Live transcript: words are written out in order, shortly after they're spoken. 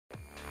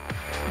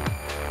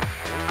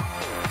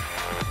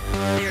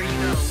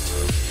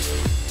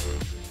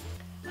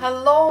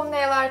Hello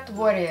nail art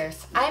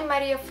warriors! I'm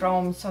Maria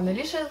from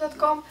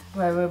SoNailicious.com,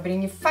 where we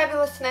bring you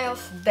fabulous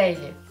nails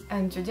daily.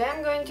 And today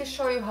I'm going to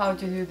show you how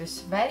to do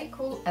this very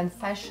cool and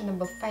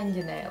fashionable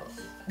Fendi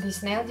nails.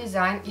 This nail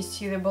design is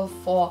suitable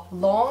for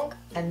long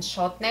and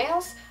short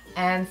nails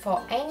and for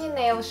any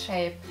nail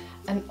shape.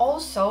 And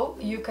also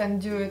you can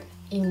do it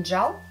in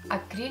gel,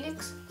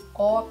 acrylics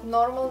or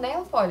normal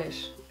nail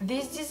polish.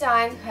 This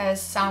design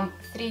has some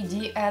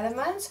 3D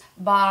elements,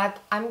 but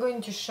I'm going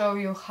to show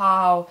you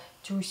how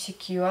to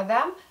secure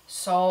them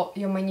so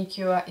your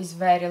manicure is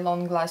very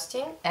long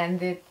lasting and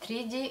the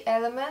 3D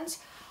elements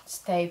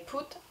stay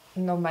put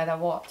no matter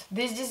what.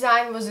 This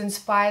design was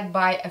inspired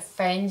by a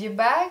Fendi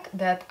bag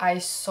that I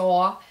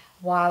saw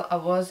while I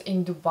was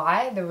in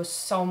Dubai. There was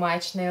so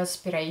much nail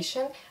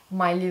inspiration.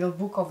 My little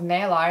book of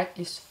nail art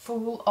is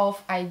full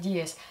of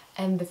ideas,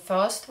 and the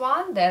first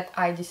one that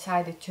I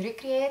decided to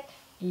recreate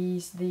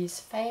is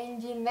these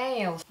Fendi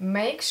nails.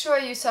 Make sure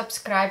you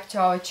subscribe to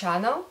our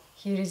channel.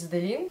 Here is the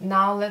link.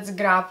 Now let's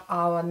grab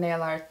our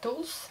nail art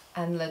tools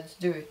and let's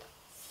do it.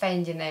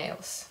 Fendi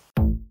nails.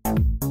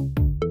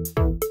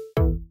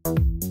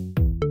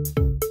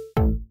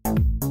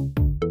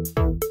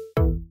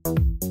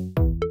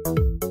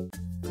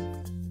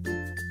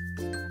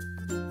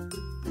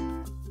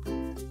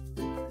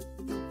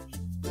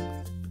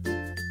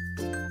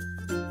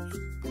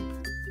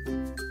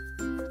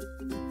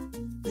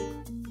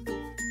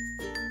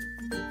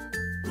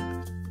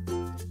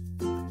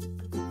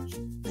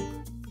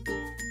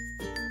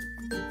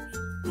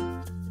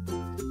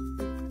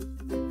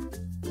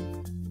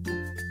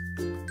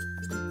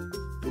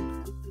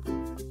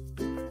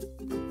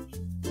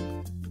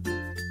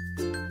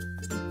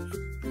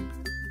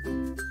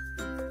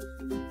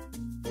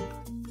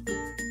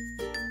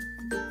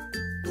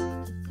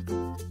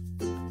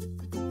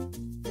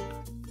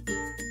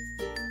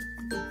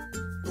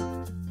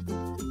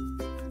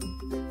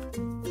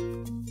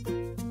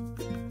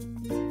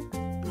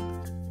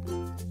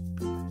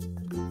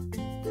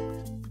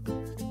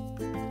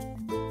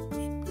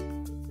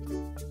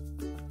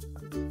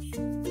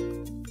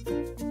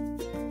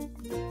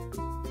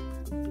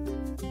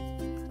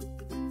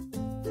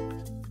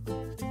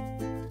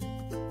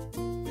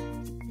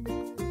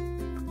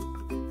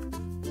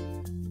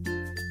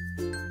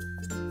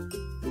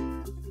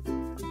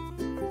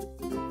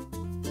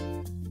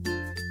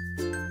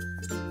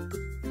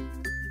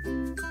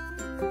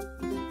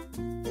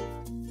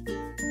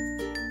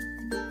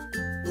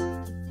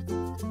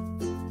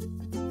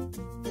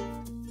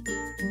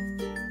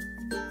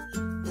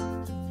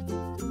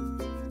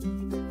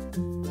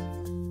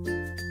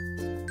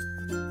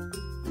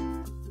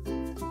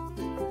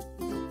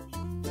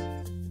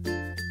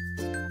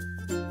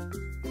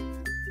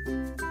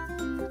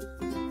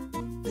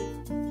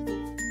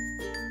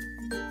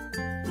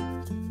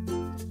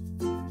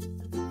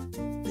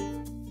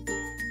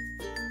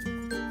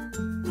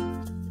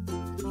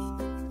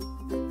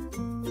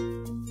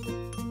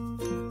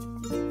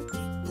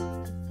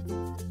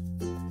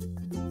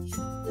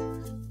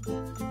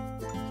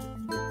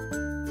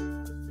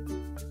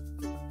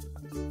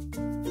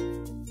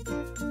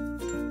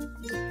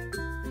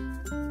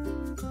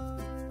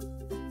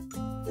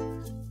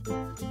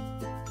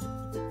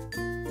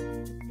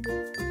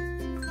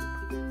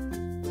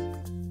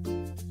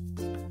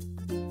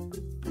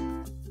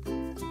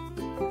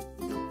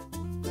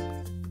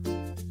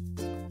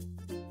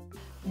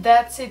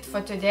 That's it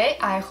for today.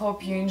 I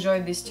hope you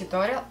enjoyed this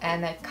tutorial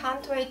and I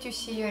can't wait to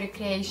see your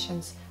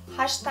recreations.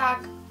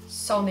 Hashtag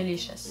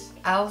SoNailicious.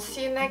 I'll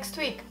see you next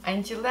week.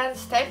 Until then,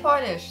 stay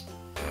polished!